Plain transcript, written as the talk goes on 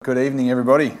Good evening,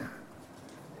 everybody.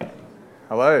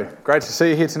 Hello. Great to see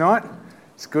you here tonight.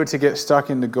 It's good to get stuck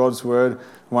into God's Word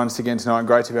once again tonight, and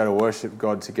great to be able to worship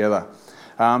God together.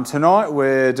 Tonight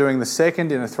we're doing the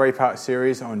second in a three-part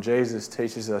series on Jesus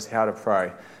teaches us how to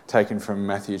pray, taken from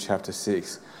Matthew chapter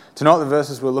 6. Tonight the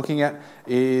verses we're looking at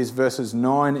is verses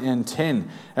 9 and 10.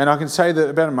 And I can say that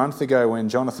about a month ago when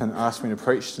Jonathan asked me to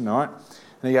preach tonight,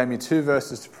 and he gave me two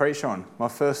verses to preach on, my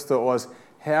first thought was,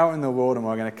 how in the world am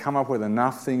I going to come up with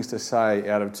enough things to say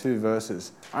out of two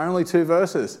verses? Only two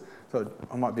verses. Thought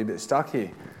I might be a bit stuck here.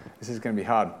 This is going to be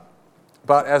hard.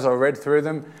 But as I read through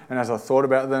them and as I thought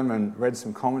about them and read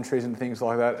some commentaries and things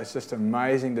like that, it's just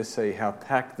amazing to see how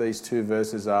packed these two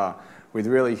verses are with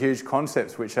really huge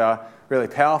concepts which are really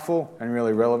powerful and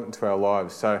really relevant to our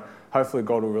lives. So hopefully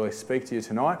God will really speak to you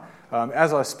tonight.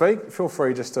 As I speak, feel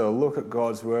free just to look at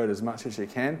God's Word as much as you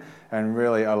can and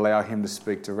really allow Him to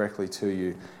speak directly to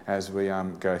you as we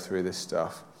go through this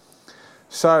stuff.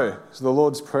 So the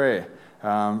Lord's Prayer,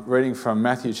 reading from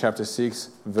Matthew chapter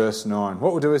 6, verse 9.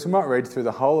 What we'll do is we might read through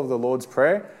the whole of the Lord's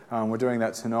Prayer. We're doing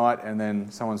that tonight, and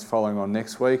then someone's following on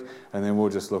next week, and then we'll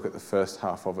just look at the first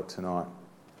half of it tonight.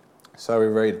 So we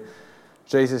read,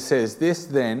 Jesus says, "This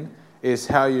then is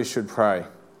how you should pray.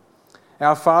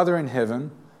 Our Father in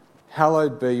heaven,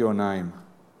 hallowed be your name.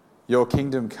 Your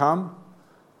kingdom come,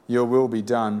 your will be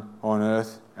done on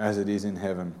earth as it is in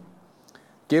heaven.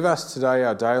 Give us today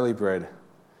our daily bread.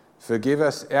 Forgive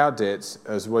us our debts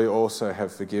as we also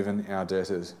have forgiven our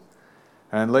debtors.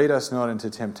 And lead us not into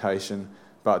temptation,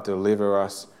 but deliver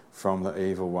us from the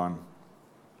evil one."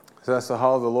 So that's the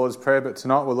whole of the Lord's Prayer, but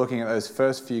tonight we're looking at those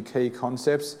first few key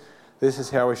concepts. This is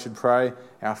how we should pray.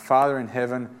 Our Father in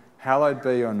heaven, hallowed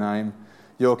be your name.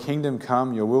 Your kingdom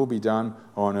come, your will be done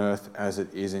on earth as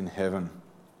it is in heaven.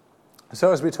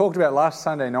 So as we talked about last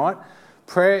Sunday night,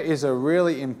 prayer is a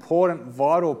really important,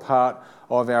 vital part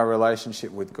of our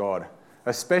relationship with God,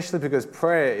 especially because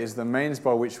prayer is the means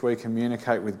by which we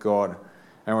communicate with God.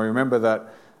 And we remember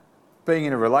that being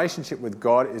in a relationship with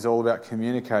God is all about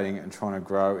communicating and trying to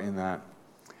grow in that.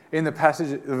 In the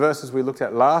verses we looked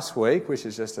at last week, which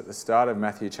is just at the start of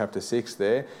Matthew chapter 6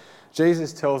 there,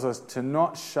 Jesus tells us to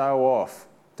not show off.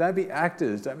 Don't be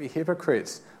actors, don't be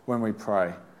hypocrites when we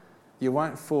pray. You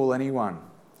won't fool anyone.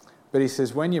 But he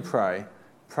says when you pray,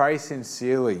 pray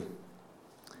sincerely.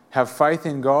 Have faith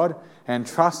in God and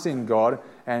trust in God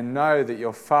and know that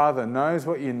your Father knows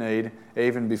what you need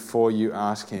even before you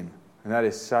ask Him. And that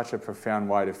is such a profound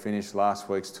way to finish last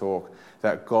week's talk,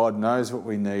 that God knows what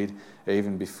we need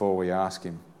even before we ask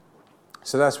Him.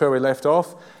 So that's where we left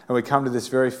off, and we come to this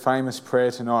very famous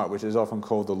prayer tonight, which is often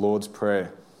called the Lord's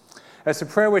Prayer. It's a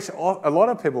prayer which a lot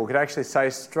of people could actually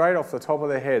say straight off the top of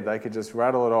their head. They could just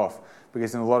rattle it off,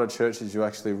 because in a lot of churches you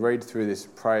actually read through this,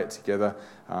 pray it together,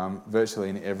 virtually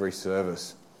in every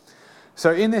service.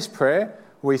 So in this prayer,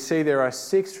 we see there are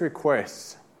 6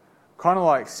 requests, kind of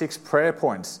like 6 prayer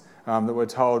points that we're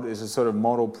told is a sort of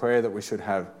model prayer that we should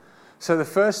have. So the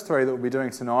first 3 that we'll be doing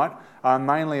tonight are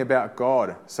mainly about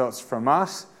God. So it's from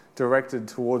us, directed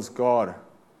towards God.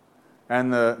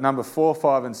 And the number 4,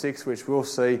 5 and 6, which we'll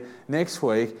see next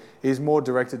week, is more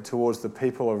directed towards the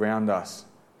people around us.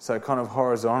 So kind of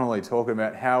horizontally talking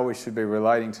about how we should be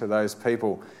relating to those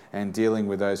people and dealing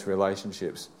with those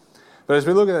relationships. But as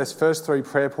we look at those first 3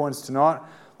 prayer points tonight,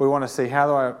 we want to see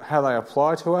how they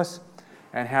apply to us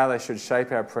and how they should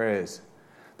shape our prayers.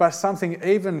 But something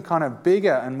even kind of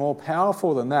bigger and more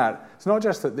powerful than that, it's not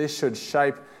just that this should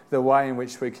shape the way in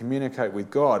which we communicate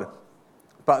with God,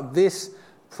 but this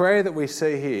prayer that we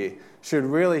see here should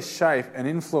really shape and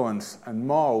influence and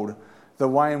mould the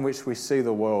way in which we see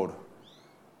the world,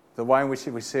 the way in which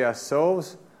we see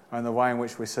ourselves, and the way in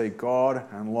which we see God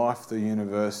and life, the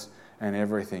universe, and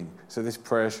everything. So this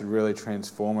prayer should really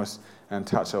transform us and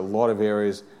touch a lot of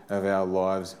areas of our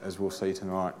lives, as we'll see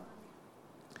tonight.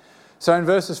 So in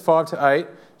verses 5 to 8,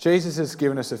 Jesus has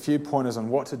given us a few pointers on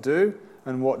what to do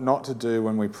and what not to do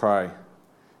when we pray.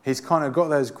 He's kind of got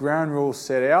those ground rules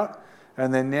set out,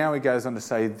 and then now he goes on to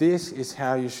say, this is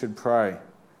how you should pray.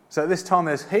 So at this time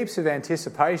there's heaps of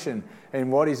anticipation in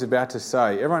what he's about to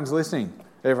say. Everyone's listening,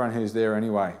 everyone who's there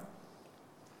anyway.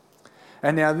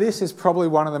 And now this is probably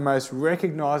one of the most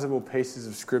recognisable pieces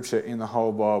of scripture in the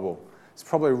whole Bible. It's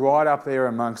probably right up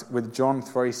there with John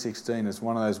 3:16 as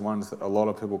one of those ones that a lot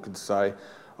of people could say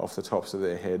off the tops of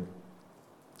their head.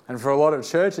 And for a lot of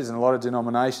churches and a lot of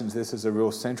denominations, this is a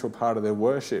real central part of their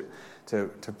worship, to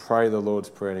pray the Lord's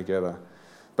Prayer together.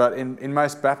 But in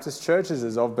most Baptist churches,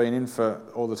 as I've been in for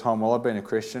all the time while I've been a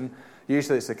Christian,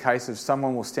 usually it's a case of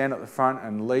someone will stand at the front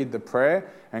and lead the prayer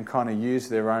and kind of use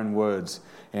their own words.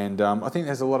 And I think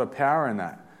there's a lot of power in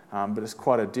that. but it's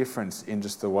quite a difference in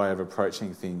just the way of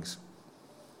approaching things.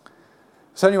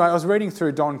 So anyway, I was reading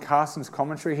through Don Carson's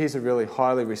commentary. He's a really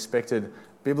highly respected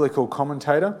biblical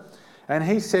commentator. And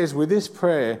he says with this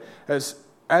prayer, as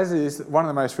is one of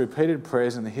the most repeated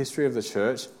prayers in the history of the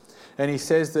church, and he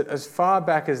says that as far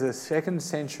back as the 2nd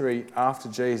century after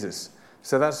Jesus,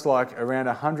 so that's like around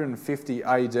 150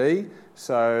 AD,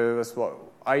 so that's what,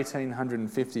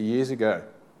 1850 years ago.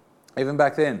 Even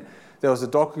back then, there was a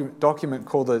document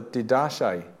called the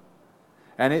Didache,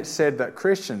 and it said that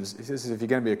Christians, this is if you're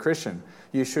going to be a Christian,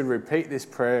 you should repeat this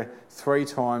prayer 3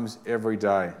 times every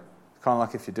day. Kind of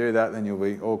like if you do that, then you'll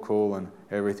be all cool and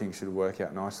everything should work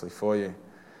out nicely for you.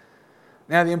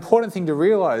 Now, the important thing to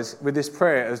realise with this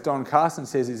prayer, as Don Carson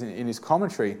says in his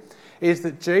commentary, is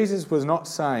that Jesus was not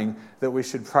saying that we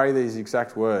should pray these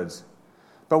exact words.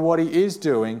 But what he is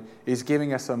doing is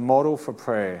giving us a model for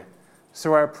prayer.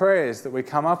 So our prayers that we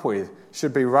come up with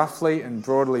should be roughly and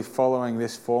broadly following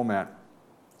this format.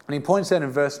 And he points out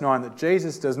in verse 9 that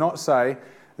Jesus does not say,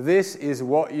 this is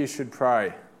what you should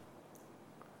pray.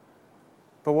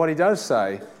 But what he does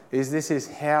say is this is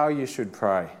how you should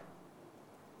pray.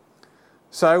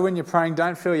 So when you're praying,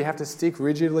 don't feel you have to stick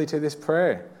rigidly to this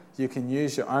prayer. You can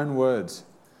use your own words.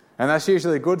 And that's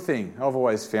usually a good thing, I've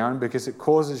always found, because it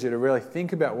causes you to really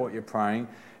think about what you're praying,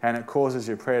 and it causes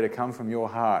your prayer to come from your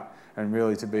heart and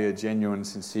really to be a genuine,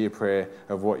 sincere prayer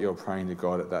of what you're praying to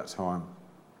God at that time.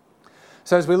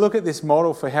 So as we look at this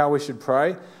model for how we should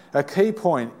pray, a key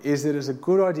point is that it's a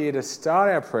good idea to start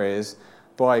our prayers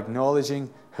by acknowledging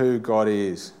who God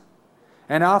is.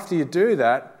 And after you do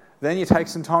that, then you take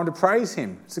some time to praise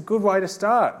him. It's a good way to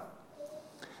start.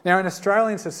 Now, in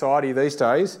Australian society these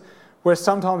days, we're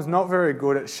sometimes not very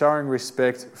good at showing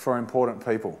respect for important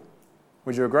people.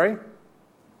 Would you agree?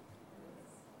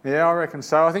 Yeah, I reckon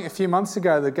so. I think a few months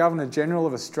ago, the Governor-General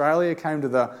of Australia came to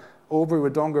the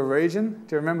Albury-Wodonga region.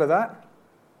 Do you remember that?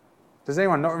 Does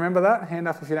anyone not remember that? Hand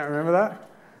up if you don't remember that.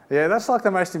 Yeah, that's like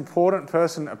the most important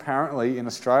person apparently in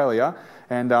Australia,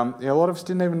 and a lot of us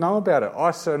didn't even know about it.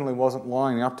 I certainly wasn't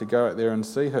lining up to go out there and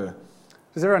see her.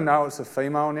 Does everyone know it's a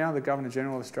female now, the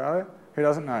Governor-General of Australia? Who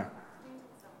doesn't know?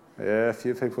 Yeah, a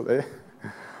few people there.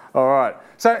 All right.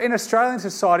 So in Australian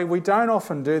society, we don't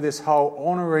often do this whole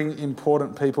honouring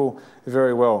important people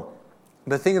very well.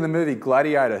 But think of the movie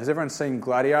Gladiator. Has everyone seen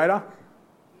Gladiator?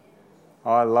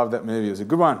 Oh, I love that movie. It was a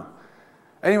good one.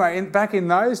 Anyway, back in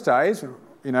those days,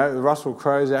 Russell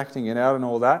Crowe's acting it out and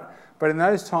all that. But in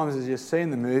those times, as you see in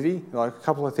the movie, like a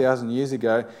couple of thousand years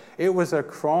ago, it was a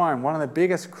crime, one of the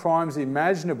biggest crimes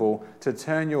imaginable, to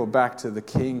turn your back to the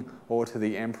king or to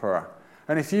the emperor.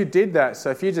 And if you did that,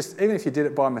 so even if you did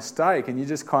it by mistake and you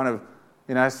just kind of,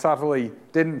 subtly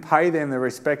didn't pay them the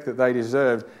respect that they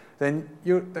deserved, then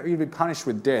you'd be punished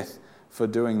with death for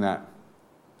doing that.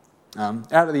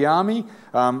 Out of the army,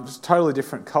 it's a totally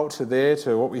different culture there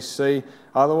to what we see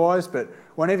otherwise, but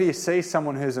whenever you see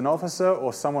someone who's an officer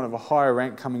or someone of a higher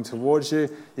rank coming towards you,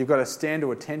 you've got to stand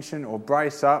to attention or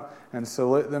brace up and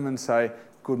salute them and say,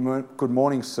 good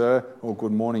morning, sir, or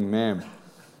good morning, ma'am.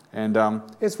 And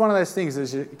it's one of those things,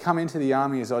 as you come into the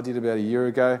army, as I did about a year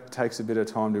ago, it takes a bit of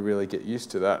time to really get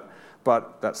used to that.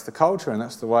 But that's the culture and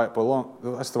that's the way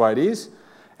that's the way it is.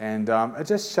 And it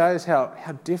just shows how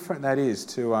different that is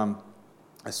to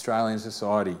Australian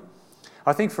society.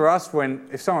 I think for us,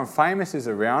 if someone famous is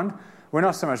around, we're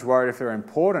not so much worried if they're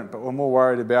important, but we're more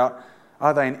worried about,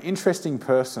 are they an interesting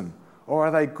person or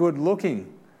are they good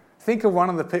looking? Think of one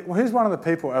of the people, who's one of the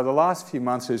people over the last few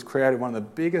months who's created one of the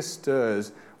biggest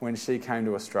stirs when she came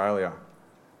to Australia?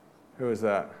 Who was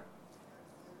that?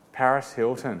 Paris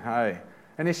Hilton, hey.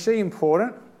 And is she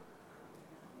important?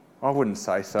 I wouldn't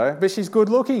say so, but she's good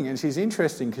looking and she's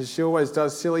interesting because she always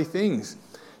does silly things.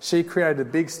 She created a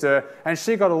big stir and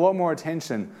she got a lot more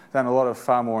attention than a lot of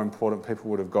far more important people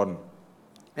would have gotten.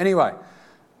 Anyway,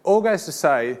 all goes to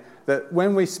say that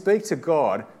when we speak to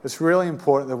God, it's really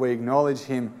important that we acknowledge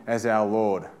him as our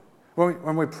Lord.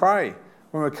 When we pray,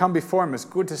 when we come before him, it's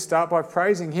good to start by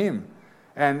praising him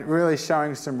and really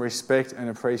showing some respect and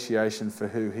appreciation for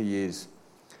who he is.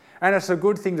 And it's a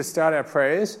good thing to start our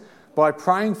prayers by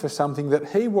praying for something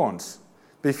that he wants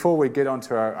before we get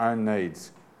onto our own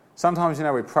needs. Sometimes,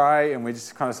 we pray and we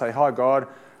just kind of say, hi, God,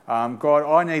 God,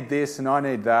 I need this and I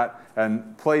need that,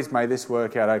 and please may this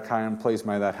work out okay, and please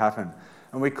may that happen.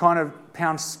 And we kind of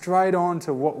pound straight on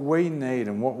to what we need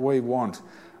and what we want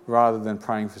rather than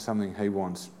praying for something he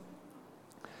wants.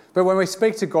 But when we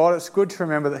speak to God, it's good to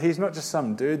remember that he's not just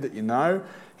some dude that you know.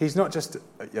 He's not just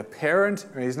your parent,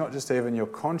 or he's not just even your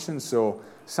conscience or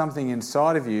something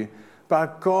inside of you,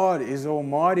 but God is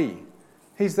almighty.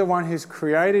 He's the one who's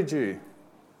created you.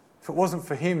 If it wasn't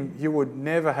for him, you would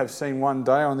never have seen one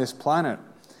day on this planet.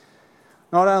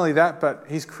 Not only that, but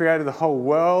he's created the whole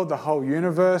world, the whole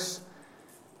universe,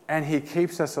 and he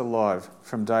keeps us alive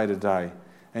from day to day,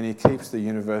 and he keeps the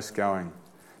universe going.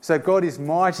 So God is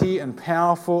mighty and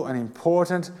powerful and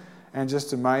important and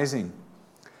just amazing.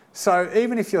 So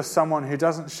even if you're someone who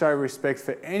doesn't show respect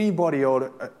for anybody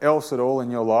else at all in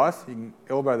your life, you can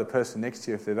elbow the person next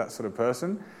to you if they're that sort of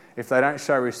person. If they don't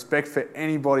show respect for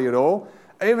anybody at all,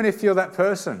 even if you're that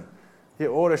person,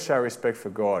 you ought to show respect for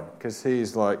God, because he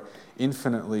is like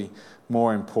infinitely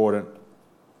more important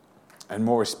and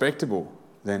more respectable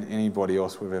than anybody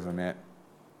else we've ever met.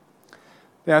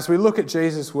 Now, as we look at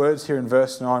Jesus' words here in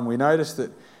verse 9, we notice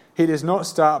that he does not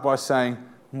start by saying,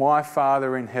 "My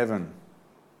Father in heaven."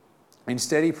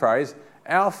 Instead, he prays,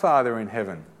 "Our Father in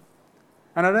heaven."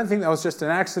 And I don't think that was just an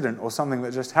accident or something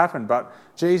that just happened, but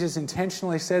Jesus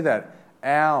intentionally said that,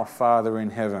 "Our Father in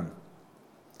heaven."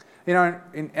 You know,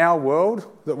 in our world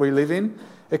that we live in,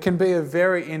 it can be a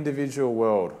very individual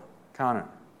world, can't it?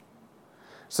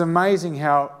 It's amazing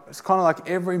how it's kind of like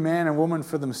every man and woman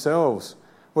for themselves.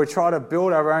 We try to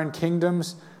build our own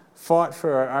kingdoms, fight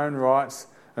for our own rights,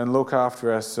 and look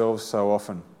after ourselves so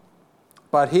often.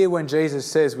 But here when Jesus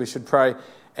says we should pray,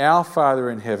 "Our Father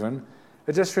in heaven,"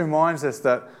 it just reminds us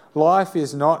that life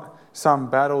is not some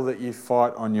battle that you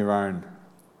fight on your own.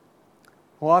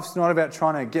 Life's not about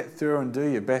trying to get through and do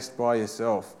your best by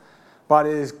yourself, but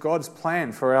it is God's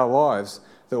plan for our lives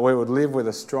that we would live with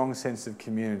a strong sense of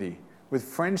community, with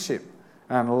friendship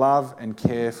and love and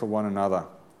care for one another.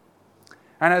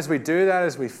 And as we do that,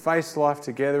 as we face life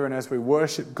together and as we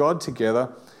worship God together,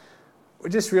 we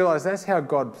just realise that's how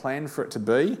God planned for it to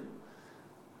be.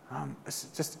 It's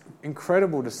just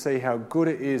incredible to see how good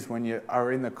it is when you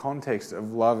are in the context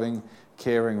of loving,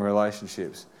 caring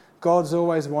relationships. God's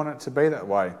always wanted it to be that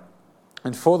way.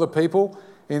 And for the people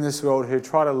in this world who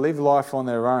try to live life on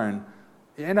their own,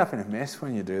 you end up in a mess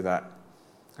when you do that.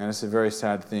 And it's a very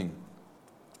sad thing.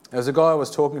 There's a guy I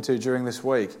was talking to during this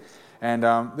week, and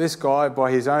this guy, by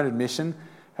his own admission,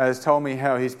 has told me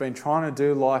how he's been trying to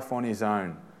do life on his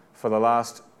own for the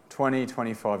last 20,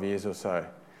 25 years or so.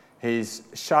 He's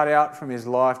shut out from his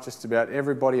life just about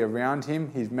everybody around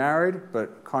him. He's married,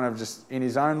 but kind of just in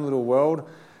his own little world.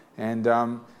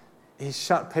 And he's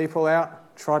shut people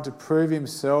out, tried to prove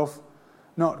himself,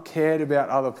 not cared about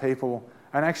other people,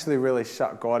 and actually really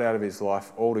shut God out of his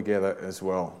life altogether as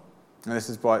well. And this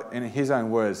is in his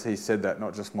own words, he said that,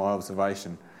 not just my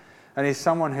observation. And he's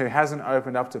someone who hasn't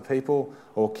opened up to people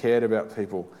or cared about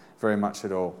people very much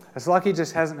at all. It's like he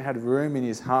just hasn't had room in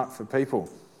his heart for people.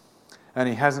 And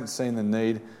he hasn't seen the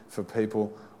need for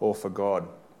people or for God.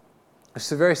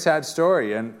 It's a very sad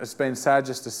story, and it's been sad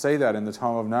just to see that in the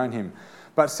time I've known him.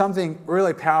 But something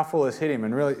really powerful has hit him,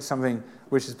 and really something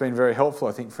which has been very helpful,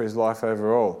 I think, for his life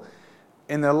overall.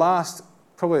 In the last,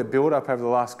 probably a build-up over the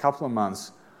last couple of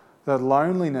months, the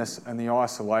loneliness and the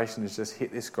isolation has just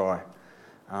hit this guy.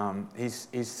 He's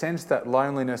sensed that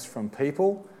loneliness from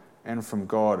people and from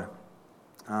God.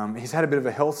 He's had a bit of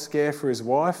a health scare for his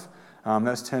wife.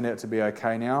 That's turned out to be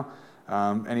okay now.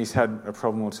 And he's had a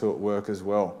problem or two at work as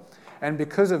well. And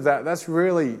because of that, that's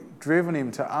really driven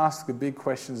him to ask the big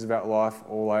questions about life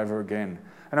all over again.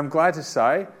 And I'm glad to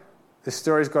say this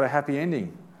story's got a happy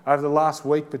ending. Over the last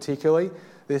week particularly,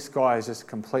 this guy has just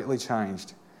completely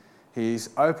changed. He's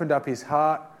opened up his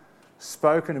heart,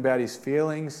 spoken about his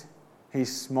feelings.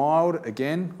 He's smiled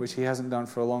again, which he hasn't done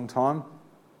for a long time.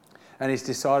 And he's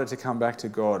decided to come back to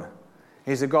God.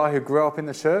 He's a guy who grew up in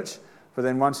the church, but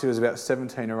then once he was about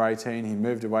 17 or 18, he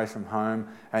moved away from home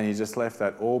and he just left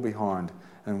that all behind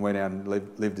and went out and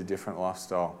lived a different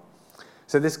lifestyle.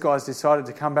 So this guy's decided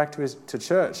to come back to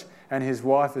church, and his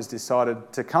wife has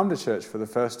decided to come to church for the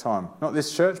first time. Not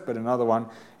this church, but another one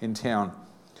in town.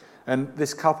 And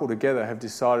this couple together have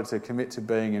decided to commit to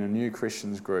being in a new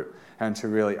Christians group and to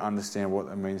really understand what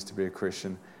it means to be a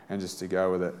Christian and just to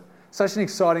go with it. Such an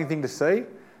exciting thing to see.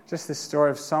 Just this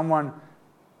story of someone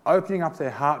opening up their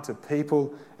heart to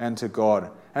people and to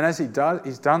God. And as he's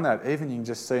done that, even you can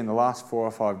just see in the last 4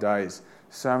 or 5 days,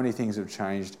 so many things have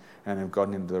changed and have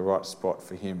gotten into the right spot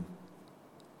for him.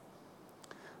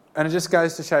 And it just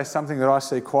goes to show something that I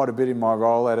see quite a bit in my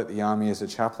role out at the army as a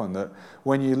chaplain, that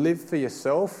when you live for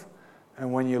yourself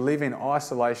and when you live in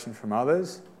isolation from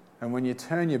others and when you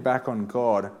turn your back on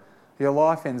God, your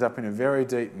life ends up in a very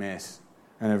deep mess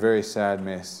and a very sad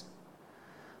mess.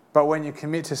 But when you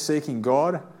commit to seeking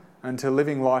God and to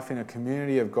living life in a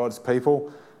community of God's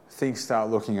people, things start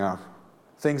looking up.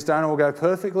 Things don't all go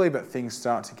perfectly, but things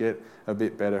start to get a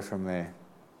bit better from there.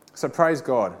 So praise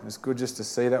God. It's good just to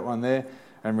see that one there,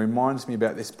 and reminds me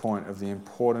about this point of the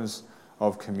importance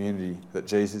of community that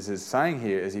Jesus is saying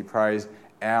here as he prays,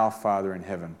 our Father in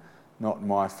heaven, not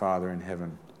my Father in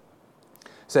heaven.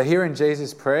 So here in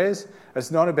Jesus' prayers,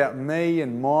 it's not about me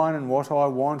and mine and what I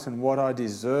want and what I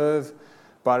deserve,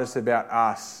 but it's about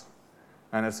us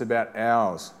and it's about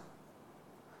ours.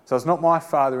 So it's not my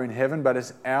Father in heaven, but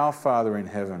it's our Father in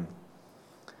heaven.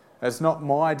 It's not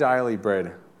my daily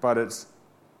bread, but it's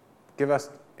give us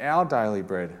our daily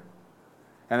bread.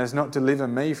 And it's not deliver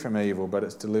me from evil, but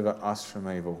it's deliver us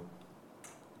from evil.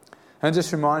 And it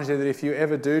just reminds you that if you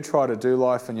ever do try to do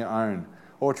life on your own,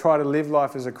 or try to live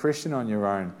life as a Christian on your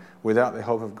own without the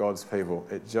help of God's people,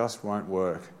 it just won't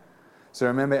work. So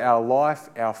remember, our life,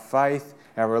 our faith,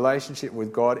 our relationship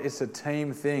with God, it's a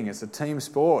team thing. It's a team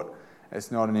sport.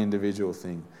 It's not an individual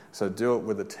thing. So do it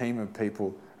with a team of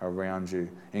people around you,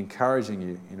 encouraging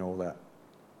you in all that.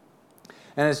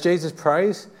 And as Jesus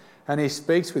prays and he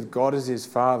speaks with God as his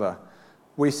Father,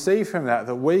 we see from that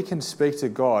we can speak to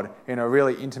God in a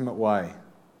really intimate way.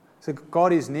 So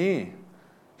God is near.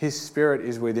 His Spirit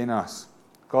is within us.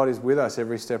 God is with us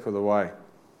every step of the way.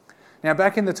 Now,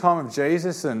 back in the time of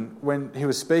Jesus and when he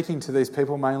was speaking to these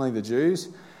people, mainly the Jews,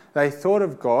 they thought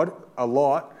of God a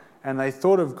lot, and they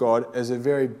thought of God as a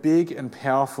very big and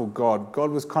powerful God.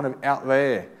 God was kind of out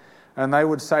there, and they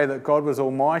would say that God was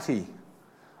almighty,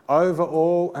 over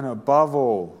all and above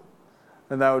all.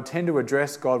 And they would tend to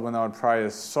address God when they would pray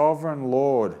as Sovereign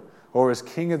Lord or as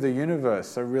King of the universe,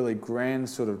 so really grand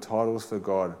sort of titles for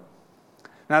God.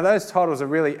 Now, those titles are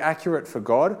really accurate for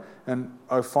God and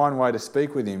a fine way to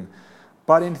speak with him.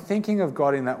 But in thinking of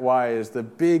God in that way as the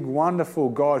big, wonderful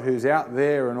God who's out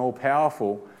there and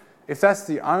all-powerful, if that's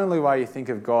the only way you think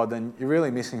of God, then you're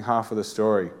really missing half of the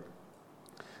story.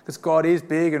 Because God is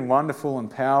big and wonderful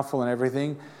and powerful and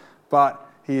everything, but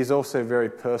he is also very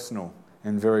personal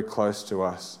and very close to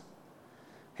us.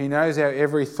 He knows our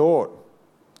every thought.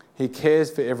 He cares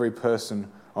for every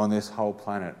person on this whole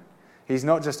planet. He's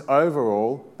not just over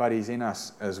all, but he's in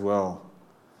us as well.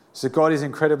 So God is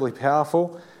incredibly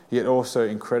powerful, yet also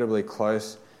incredibly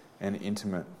close and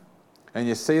intimate. And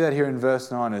you see that here in verse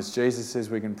 9 as Jesus says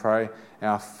we can pray,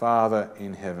 our Father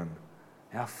in heaven.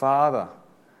 Our Father.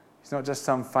 He's not just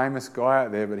some famous guy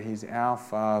out there, but he's our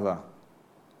Father.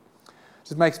 It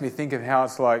just makes me think of how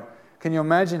it's like, can you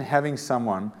imagine having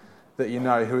someone that you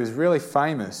know who is really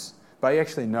famous, but you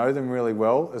actually know them really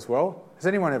well as well? Has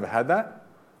anyone ever had that?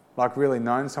 Like really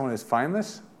known someone who's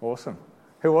famous? Awesome.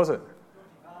 Who was it?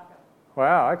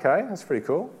 Wow, okay, that's pretty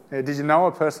cool. Yeah, did you know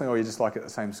her personally, or you just like at the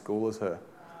same school as her?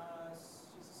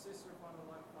 She's a sister of one of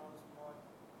the farmers from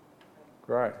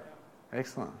my. Great.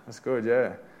 Excellent. That's good,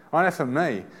 yeah. I know for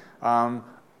me,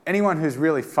 anyone who's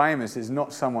really famous is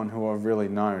not someone who I've really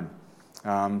known.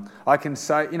 I can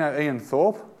say, Ian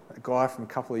Thorpe, a guy from a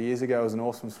couple of years ago, was an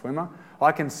awesome swimmer.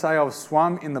 I can say I've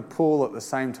swum in the pool at the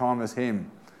same time as him.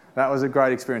 That was a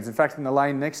great experience. In fact, in the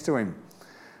lane next to him.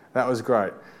 That was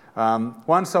great.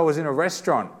 Once I was in a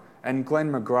restaurant and Glenn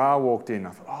McGrath walked in. I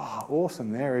thought, oh,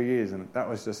 awesome, there he is. And that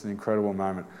was just an incredible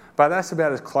moment. But that's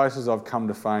about as close as I've come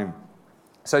to fame.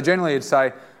 So generally you'd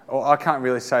say, I can't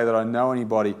really say that I know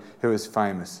anybody who is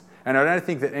famous. And I don't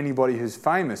think that anybody who's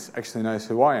famous actually knows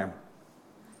who I am.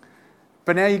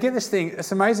 But now you get this thing,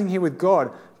 it's amazing here with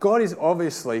God. God is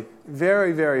obviously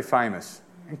very, very famous,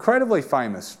 incredibly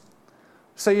famous.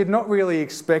 So you'd not really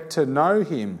expect to know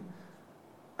him,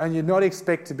 and you'd not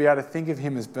expect to be able to think of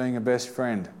him as being a best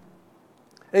friend.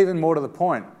 Even more to the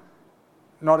point,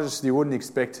 not just you wouldn't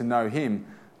expect to know him,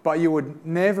 but you would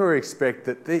never expect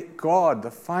that God,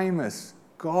 the famous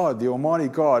God, the Almighty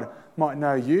God, might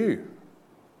know you,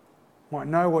 might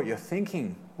know what you're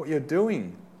thinking, what you're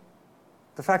doing.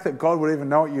 The fact that God would even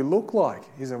know what you look like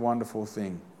is a wonderful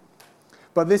thing.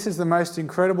 But this is the most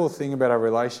incredible thing about our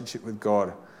relationship with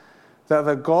God. That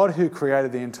the God who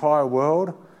created the entire world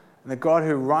and the God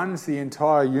who runs the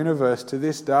entire universe to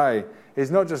this day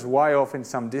is not just way off in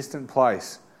some distant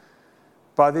place,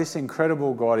 but this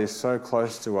incredible God is so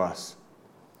close to us.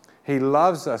 He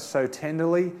loves us so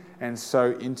tenderly and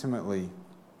so intimately.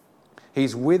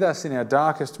 He's with us in our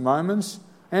darkest moments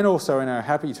and also in our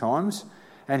happy times,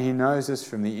 and he knows us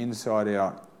from the inside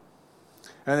out.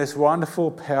 And this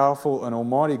wonderful, powerful and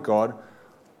almighty God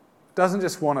doesn't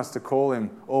just want us to call him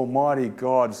Almighty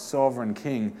God, Sovereign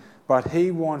King, but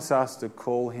he wants us to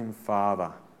call him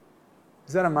Father.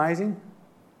 Is that amazing?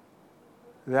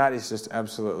 That is just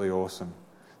absolutely awesome.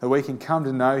 That we can come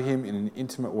to know him in an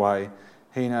intimate way.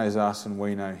 He knows us and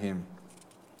we know him.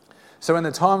 So in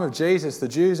the time of Jesus, the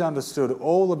Jews understood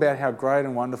all about how great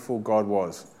and wonderful God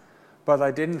was, but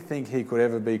they didn't think he could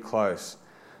ever be close.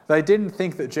 They didn't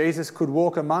think that Jesus could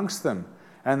walk amongst them,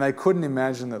 and they couldn't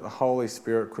imagine that the Holy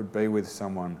Spirit could be with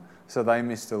someone so they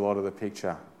missed a lot of the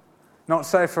picture. Not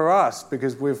so for us,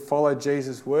 because we've followed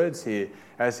Jesus' words here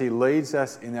as he leads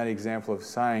us in that example of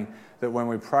saying that when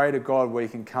we pray to God, we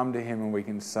can come to him and we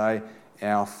can say,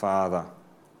 our Father.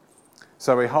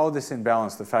 So we hold this in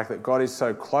balance, the fact that God is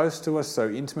so close to us, so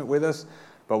intimate with us,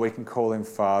 but we can call him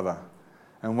Father.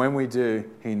 And when we do,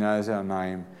 he knows our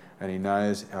name and he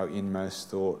knows our inmost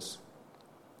thoughts.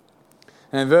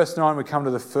 And in verse 9, we come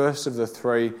to the first of the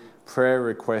three prayer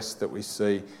requests that we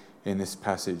see in this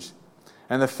passage.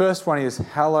 And the first one is,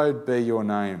 hallowed be your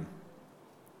name.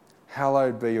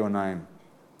 Hallowed be your name.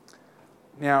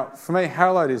 Now, for me,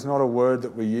 hallowed is not a word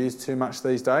that we use too much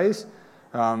these days.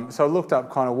 So I looked up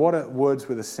kind of what are words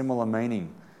with a similar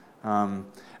meaning. And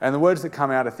the words that come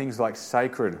out are things like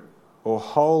sacred or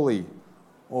holy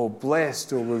or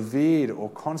blessed or revered or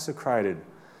consecrated.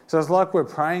 So it's like we're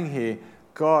praying here,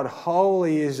 God,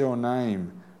 holy is your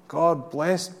name. God,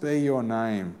 blessed be your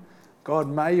name. God,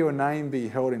 may your name be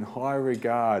held in high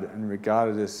regard and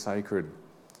regarded as sacred.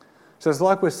 So it's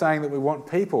like we're saying that we want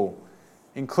people,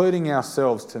 including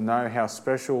ourselves, to know how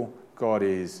special God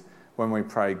is when we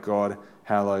pray, God,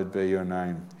 hallowed be your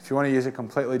name. If you want to use a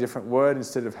completely different word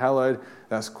instead of hallowed,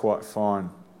 that's quite fine.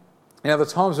 Now, the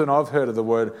times when I've heard of the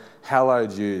word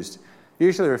hallowed used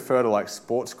usually refer to like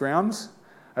sports grounds.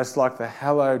 It's like the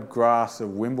hallowed grass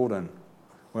of Wimbledon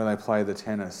where they play the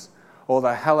tennis, or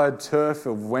the hallowed turf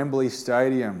of Wembley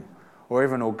Stadium, or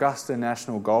even Augusta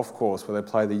National Golf Course where they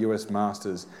play the US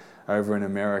Masters over in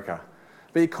America.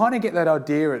 But you kind of get that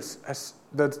idea.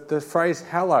 The phrase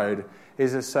hallowed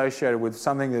is associated with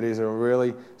something that is a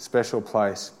really special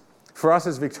place. For us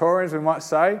as Victorians, we might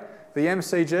say the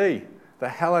MCG, the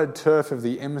hallowed turf of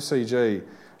the MCG,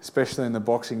 especially in the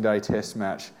Boxing Day Test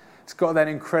match. It's got that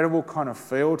incredible kind of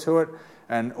feel to it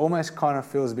and almost kind of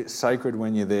feels a bit sacred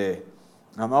when you're there.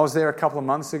 I was there a couple of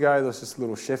months ago. There was this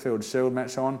little Sheffield Shield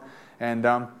match on, and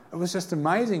it was just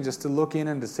amazing just to look in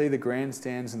and to see the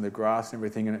grandstands and the grass and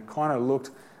everything, and it kind of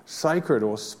looked sacred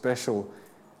or special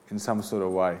in some sort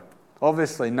of way.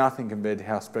 Obviously, nothing compared to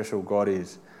how special God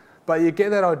is. But you get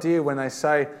that idea when they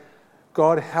say,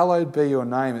 God, hallowed be your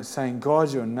name. It's saying,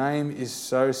 God, your name is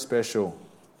so special.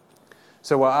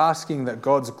 So we're asking that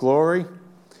God's glory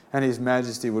and his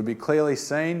majesty would be clearly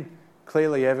seen,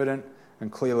 clearly evident,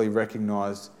 and clearly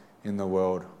recognised in the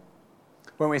world.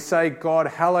 When we say, God,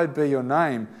 hallowed be your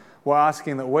name, we're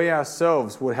asking that we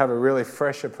ourselves would have a really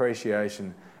fresh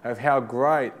appreciation of how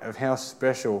great, of how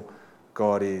special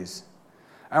God is.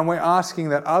 And we're asking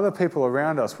that other people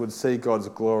around us would see God's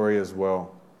glory as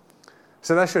well.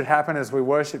 So that should happen as we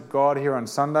worship God here on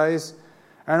Sundays,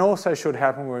 and also should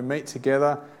happen when we meet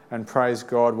together and praise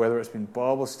God, whether it's been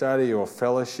Bible study or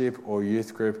fellowship or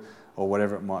youth group or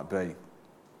whatever it might be.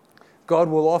 God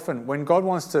will often, when God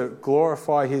wants to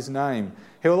glorify his name,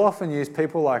 he will often use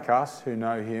people like us who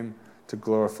know him to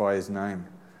glorify his name.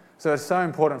 So it's so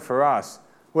important for us,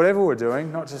 whatever we're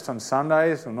doing, not just on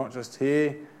Sundays or not just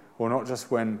here or not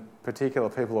just when particular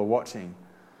people are watching,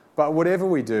 but whatever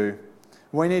we do,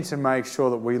 we need to make sure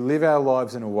that we live our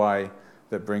lives in a way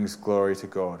that brings glory to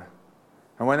God.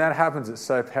 And when that happens, it's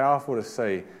so powerful to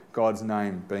see God's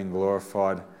name being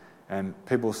glorified and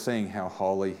people seeing how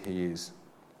holy he is.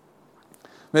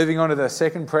 Moving on to the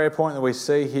second prayer point that we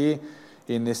see here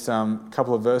in this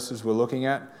couple of verses we're looking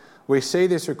at, we see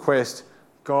this request,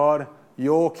 God,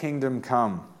 your kingdom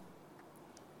come.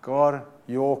 God,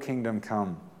 your kingdom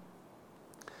come.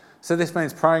 So this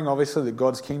means praying, obviously, that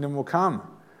God's kingdom will come.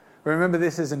 Remember,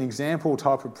 this is an example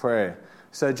type of prayer.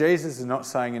 So Jesus is not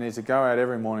saying you need to go out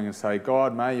every morning and say,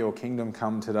 God, may your kingdom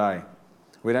come today.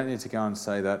 We don't need to go and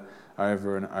say that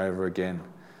over and over again.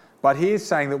 But he is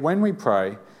saying that when we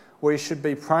pray, we should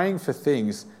be praying for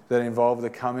things that involve the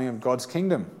coming of God's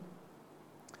kingdom.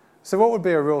 So what would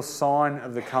be a real sign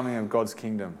of the coming of God's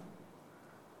kingdom?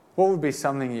 What would be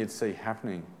something you'd see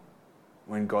happening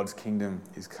when God's kingdom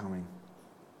is coming?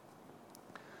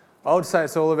 I would say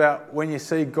it's all about when you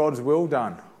see God's will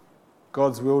done.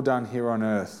 God's will done here on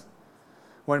earth.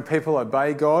 When people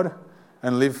obey God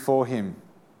and live for him.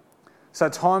 So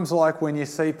times like when you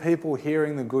see people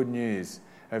hearing the good news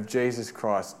of Jesus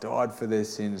Christ died for their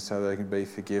sins so they can be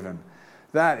forgiven.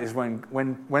 That is when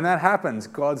that happens,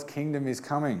 God's kingdom is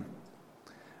coming.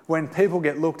 When people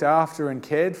get looked after and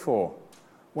cared for,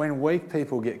 when weak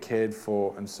people get cared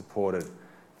for and supported,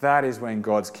 that is when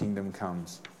God's kingdom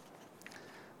comes.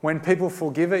 When people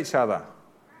forgive each other,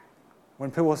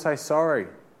 when people say sorry,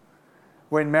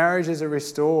 when marriages are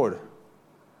restored,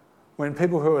 when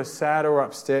people who are sad or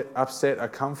upset are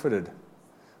comforted,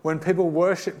 when people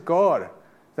worship God,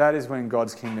 that is when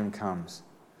God's kingdom comes.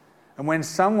 And when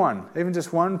someone, even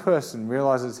just one person,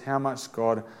 realises how much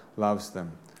God loves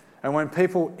them and when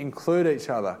people include each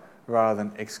other rather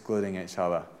than excluding each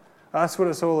other. That's what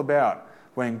it's all about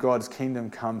when God's kingdom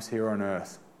comes here on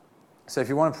earth. So if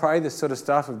you want to pray this sort of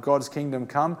stuff of God's kingdom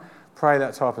come, pray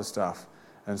that type of stuff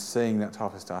and seeing that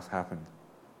type of stuff happen.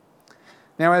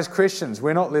 Now, as Christians,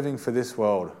 we're not living for this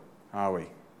world, are we?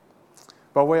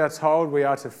 But we are told we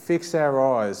are to fix our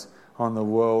eyes on the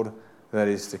world that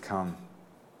is to come.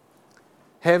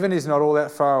 Heaven is not all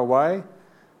that far away,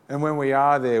 and when we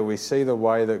are there, we see the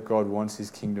way that God wants his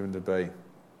kingdom to be.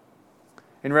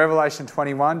 In Revelation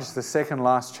 21, just the second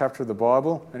last chapter of the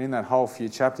Bible, and in that whole few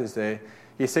chapters there,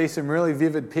 you see some really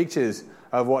vivid pictures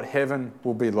of what heaven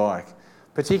will be like.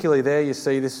 Particularly there you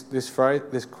see this phrase,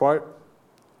 this quote,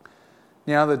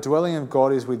 "Now the dwelling of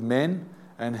God is with men,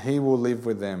 and he will live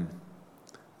with them.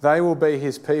 They will be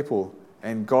his people,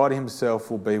 and God himself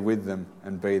will be with them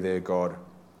and be their God.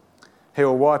 He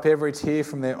will wipe every tear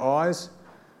from their eyes.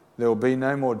 There will be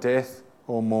no more death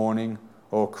or mourning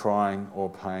or crying or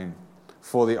pain,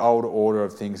 for the old order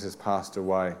of things has passed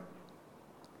away."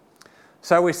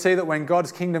 So we see that when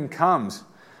God's kingdom comes,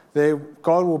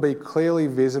 God will be clearly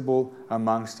visible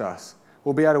amongst us.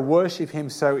 We'll be able to worship him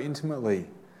so intimately,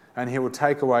 and he will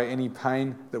take away any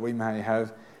pain that we may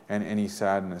have and any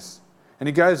sadness. And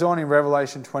he goes on in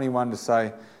Revelation 21 to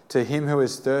say, "To him who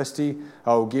is thirsty,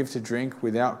 I will give to drink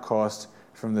without cost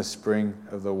from the spring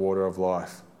of the water of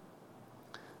life."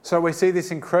 So we see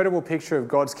this incredible picture of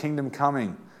God's kingdom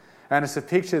coming, and it's a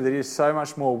picture that is so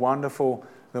much more wonderful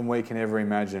than we can ever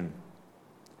imagine.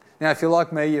 Now, if you're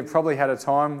like me, you've probably had a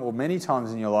time, or many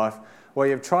times in your life, where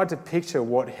you've tried to picture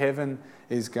what heaven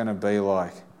is going to be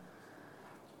like.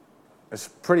 It's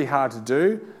pretty hard to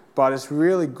do, but it's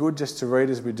really good just to read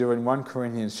as we do in 1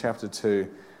 Corinthians chapter 2,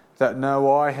 that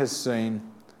no eye has seen,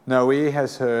 no ear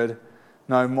has heard,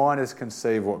 no mind has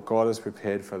conceived what God has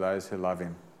prepared for those who love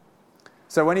him.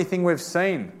 So anything we've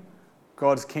seen,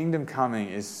 God's kingdom coming,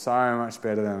 is so much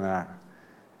better than that.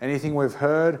 Anything we've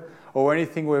heard or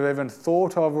anything we've even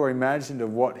thought of or imagined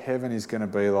of what heaven is going to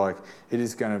be like, it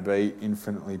is going to be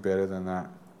infinitely better than that.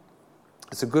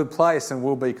 It's a good place and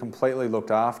will be completely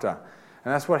looked after.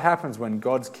 And that's what happens when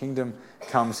God's kingdom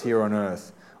comes here on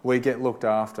earth. We get looked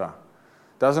after.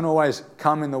 Doesn't always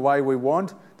come in the way we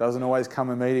want, doesn't always come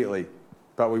immediately,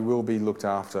 but we will be looked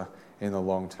after in the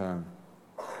long term.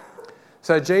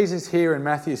 So Jesus here in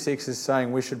Matthew 6 is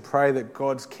saying we should pray that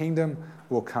God's kingdom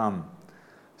will come.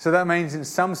 So that means in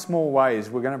some small ways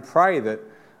we're going to pray that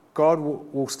God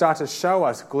will start to show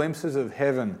us glimpses of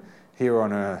heaven here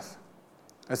on earth.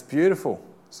 It's beautiful.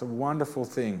 It's a wonderful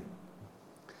thing.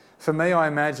 For me, I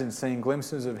imagine seeing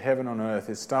glimpses of heaven on earth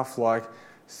is stuff like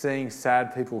seeing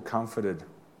sad people comforted,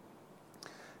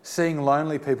 seeing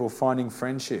lonely people finding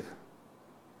friendship,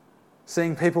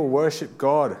 seeing people worship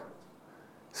God,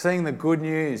 seeing the good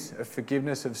news of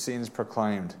forgiveness of sins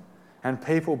proclaimed, and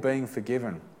people being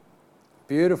forgiven.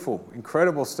 Beautiful,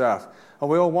 incredible stuff. And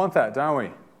we all want that, don't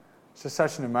we? It's just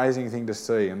such an amazing thing to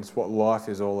see, and it's what life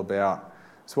is all about.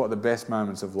 It's what the best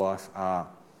moments of life are.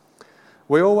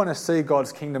 We all want to see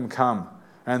God's kingdom come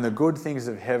and the good things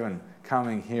of heaven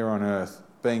coming here on earth,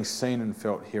 being seen and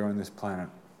felt here on this planet.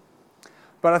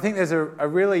 But I think there's a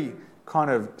really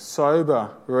kind of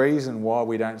sober reason why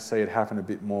we don't see it happen a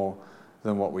bit more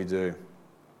than what we do.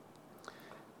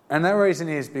 And that reason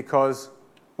is because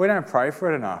we don't pray for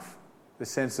it enough. The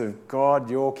sense of, God,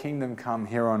 your kingdom come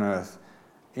here on earth,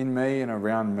 in me and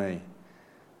around me.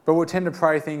 But we'll tend to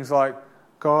pray things like,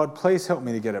 God, please help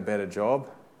me to get a better job.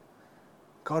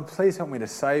 God, please help me to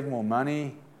save more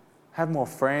money, have more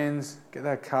friends, get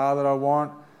that car that I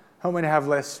want, help me to have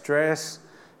less stress,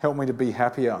 help me to be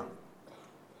happier.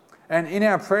 And in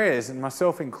our prayers, and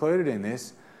myself included in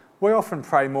this, we often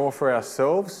pray more for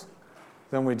ourselves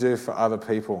than we do for other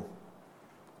people.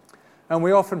 And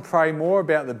we often pray more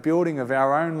about the building of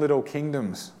our own little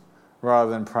kingdoms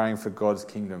rather than praying for God's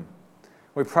kingdom.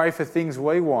 We pray for things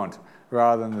we want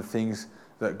rather than the things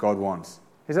that God wants.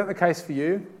 Is that the case for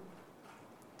you?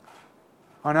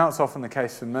 I know it's often the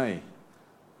case for me,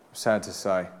 sad to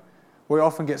say. We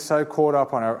often get so caught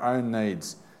up on our own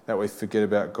needs that we forget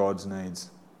about God's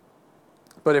needs.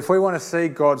 But if we want to see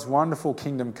God's wonderful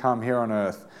kingdom come here on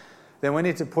earth, then we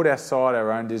need to put aside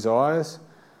our own desires,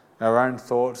 our own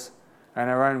thoughts, and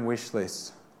our own wish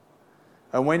lists.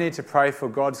 And we need to pray for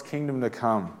God's kingdom to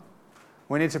come.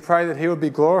 We need to pray that he will be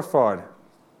glorified.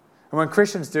 And when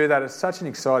Christians do that, it's such an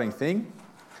exciting thing.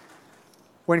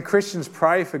 When Christians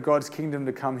pray for God's kingdom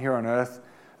to come here on earth,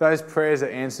 those prayers are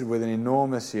answered with an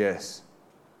enormous yes.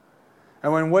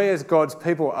 And when we as God's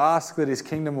people ask that his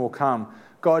kingdom will come,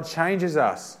 God changes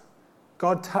us.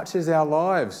 God touches our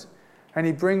lives. And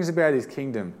he brings about his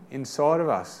kingdom inside of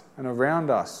us and around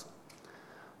us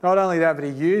Not only that, but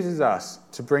he uses us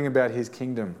to bring about his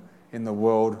kingdom in the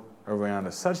world around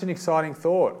us. Such an exciting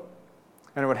thought.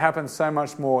 And it would happen so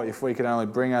much more if we could only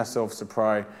bring ourselves to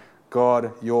pray,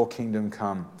 God, your kingdom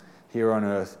come here on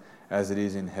earth as it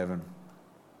is in heaven.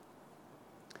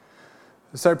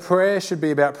 So prayer should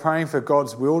be about praying for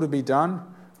God's will to be done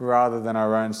rather than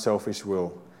our own selfish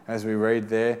will. As we read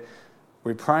there,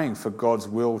 we're praying for God's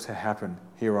will to happen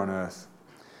here on earth.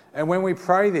 And when we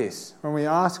pray this, when we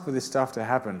ask for this stuff to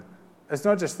happen, it's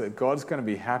not just that God's going to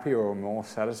be happier or more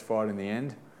satisfied in the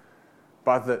end,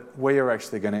 but that we are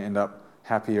actually going to end up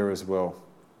happier as well.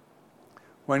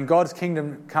 When God's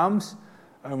kingdom comes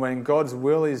and when God's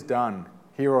will is done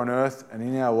here on earth and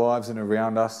in our lives and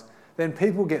around us, then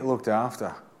people get looked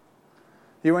after.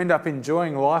 You end up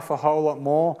enjoying life a whole lot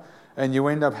more, and you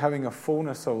end up having a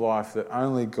fullness of life that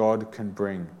only God can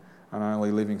bring and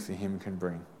only living for him can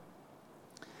bring.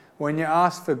 When you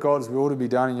ask for God's will to be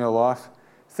done in your life,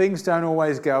 things don't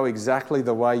always go exactly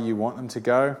the way you want them to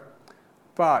go,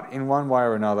 but in one way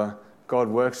or another, God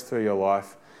works through your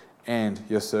life and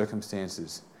your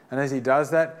circumstances. And as he does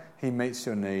that, he meets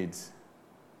your needs.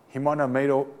 He might not meet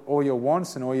all your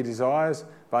wants and all your desires,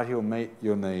 but he'll meet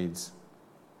your needs.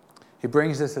 He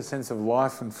brings us a sense of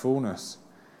life and fullness.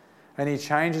 And he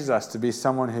changes us to be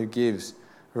someone who gives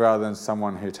rather than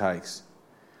someone who takes.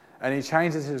 And he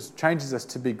changes us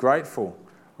to be grateful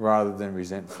rather than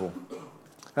resentful.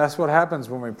 That's what happens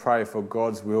when we pray for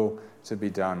God's will to be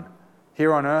done.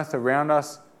 Here on earth, around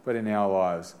us, but in our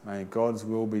lives. May God's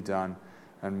will be done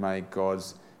and may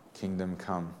God's kingdom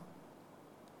come.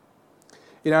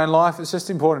 You know, in life, it's just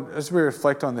important, as we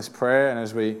reflect on this prayer and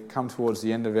as we come towards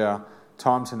the end of our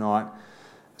time tonight,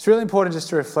 it's really important just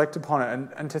to reflect upon it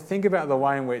and to think about the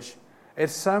way in which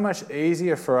it's so much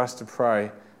easier for us to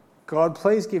pray, God,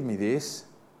 please give me this,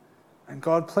 and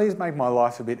God, please make my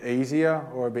life a bit easier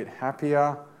or a bit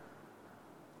happier.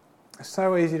 It's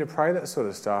so easy to pray that sort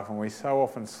of stuff, and we so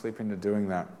often slip into doing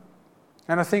that.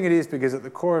 And I think it is because at the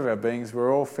core of our beings,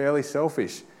 we're all fairly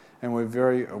selfish and we're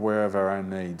very aware of our own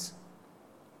needs.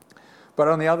 But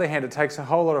on the other hand, it takes a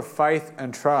whole lot of faith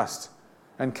and trust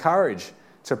and courage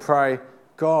to pray,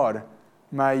 God,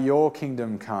 may your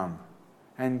kingdom come.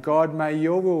 And God, may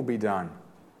your will be done.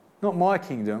 Not my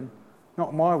kingdom,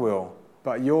 not my will,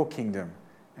 but your kingdom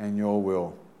and your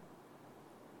will.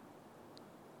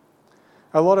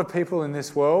 A lot of people in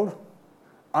this world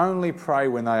only pray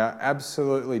when they are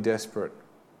absolutely desperate.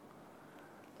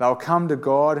 They'll come to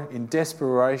God in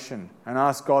desperation and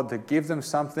ask God to give them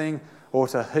something or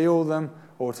to heal them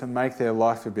or to make their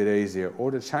life a bit easier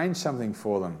or to change something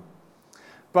for them.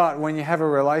 But when you have a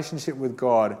relationship with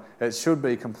God, it should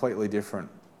be completely different.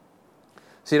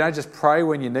 So you don't just pray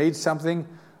when you need something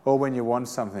or when you want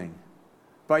something,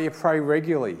 but you pray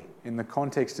regularly in the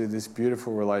context of this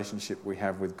beautiful relationship we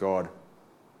have with God.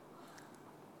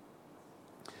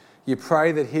 You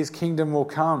pray that his kingdom will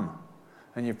come,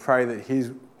 and you pray that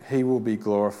he will be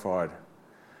glorified.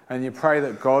 And you pray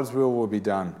that God's will be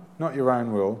done, not your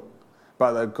own will,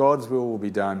 but that God's will be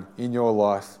done in your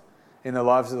life, in the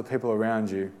lives of the people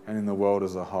around you, and in the world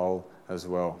as a whole as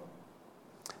well.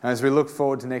 And as we look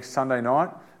forward to next Sunday night,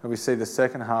 and we see the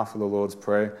second half of the Lord's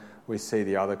Prayer, we see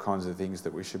the other kinds of things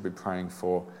that we should be praying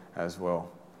for as well.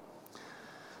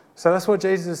 So that's what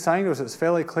Jesus is saying to us. It's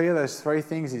fairly clear, those three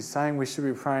things. He's saying we should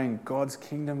be praying, God's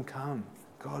kingdom come.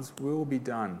 God's will be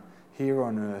done here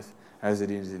on earth as it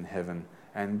is in heaven.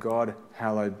 And God,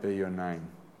 hallowed be your name.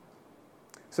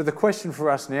 So the question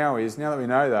for us now is, now that we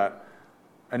know that,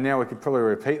 and now we could probably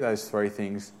repeat those three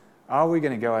things, are we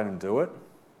going to go out and do it?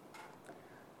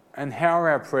 And how are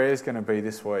our prayers going to be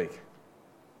this week?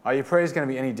 Are your prayers going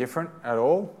to be any different at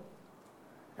all?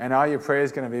 And are your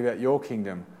prayers going to be about your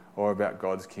kingdom or about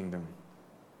God's kingdom?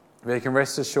 But you can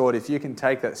rest assured, if you can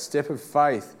take that step of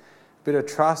faith, a bit of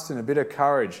trust and a bit of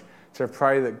courage to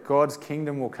pray that God's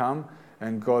kingdom will come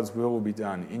and God's will be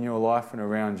done in your life and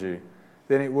around you,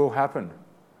 then it will happen.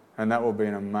 And that will be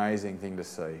an amazing thing to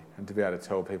see and to be able to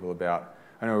tell people about.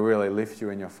 And it will really lift you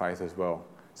in your faith as well.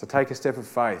 So take a step of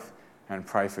faith and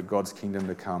pray for God's kingdom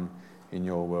to come in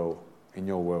your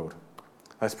world.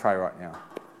 Let's pray right now.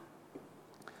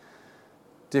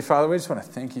 Dear Father, we just want to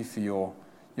thank you for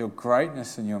your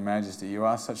greatness and your majesty. You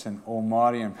are such an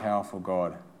almighty and powerful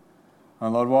God.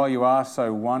 And Lord, while you are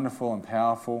so wonderful and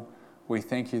powerful, we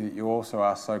thank you that you also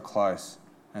are so close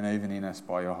and even in us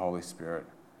by your Holy Spirit.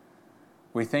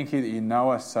 We thank you that you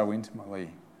know us so intimately,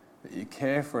 that you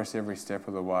care for us every step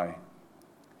of the way.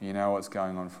 You know what's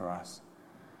going on for us.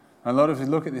 And Lord, as we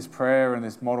look at this prayer and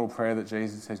this model prayer that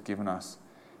Jesus has given us,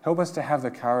 help us to have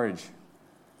the courage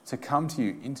to come to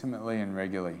you intimately and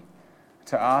regularly,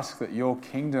 to ask that your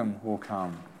kingdom will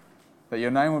come that your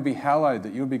name would be hallowed,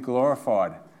 that you would be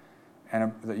glorified,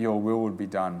 and that your will would be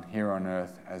done here on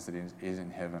earth as it is in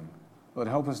heaven. Lord,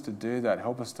 help us to do that.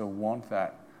 Help us to want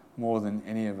that more than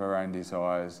any of our own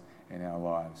desires in our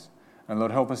lives. And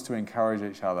Lord, help us to encourage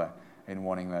each other in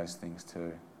wanting those things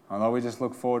too. And Lord, we just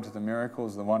look forward to the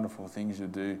miracles, the wonderful things you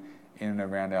do in and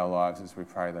around our lives as we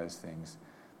pray those things.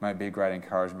 May it be a great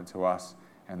encouragement to us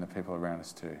and the people around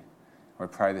us too. We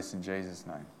pray this in Jesus'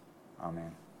 name.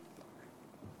 Amen.